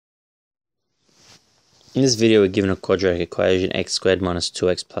In this video, we're given a quadratic equation, x squared minus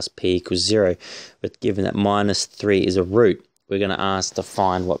 2x plus p equals 0. But given that minus 3 is a root, we're going to ask to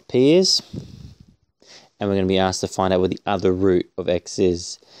find what p is. And we're going to be asked to find out what the other root of x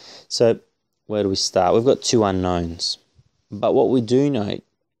is. So where do we start? We've got two unknowns. But what we do know,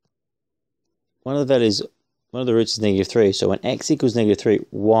 one of the roots is -3. So when x equals -3,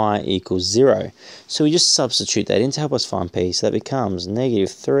 y equals 0. So we just substitute that in to help us find p. So that becomes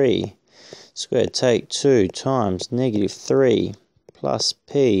 -3 squared, take 2 times -3 plus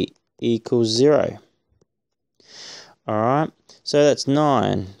p equals 0. Alright, so that's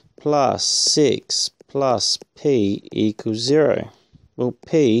 9 plus 6 plus p equals 0. Well,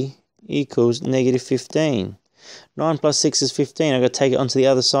 p equals -15. 9 plus 6 is 15. I've got to take it onto the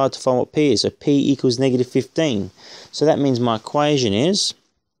other side to find what p is. So p equals -15. So that means my equation is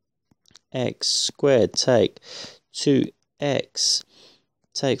x squared take 2x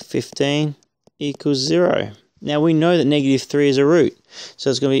take 15 equals 0. Now we know that -3 is a root. So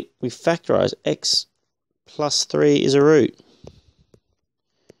it's going to be, we factorize x plus 3 is a root.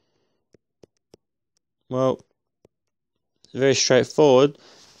 Well, it's very straightforward.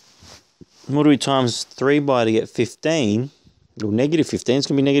 What do we times 3 by to get 15? Well, -15 is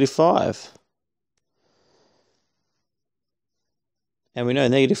going to be -5. And we know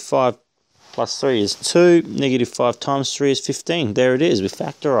 -5 plus 3 is 2. -5 times 3 is 15. There it is. We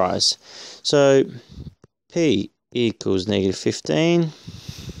factorize. So p equals -15.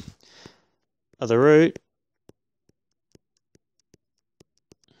 Other root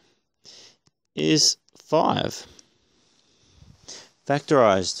is 5.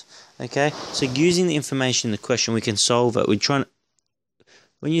 Factorized. Okay, so using the information in the question, we can solve it.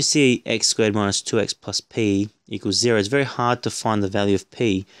 When you see x squared minus 2x plus p equals 0, it's very hard to find the value of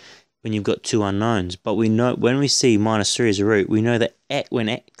p when you've got two unknowns. But we know when we see -3 as a root, we know that when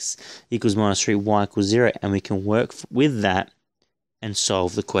x equals -3, y equals 0, and we can work with that and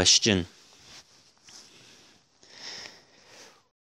solve the question.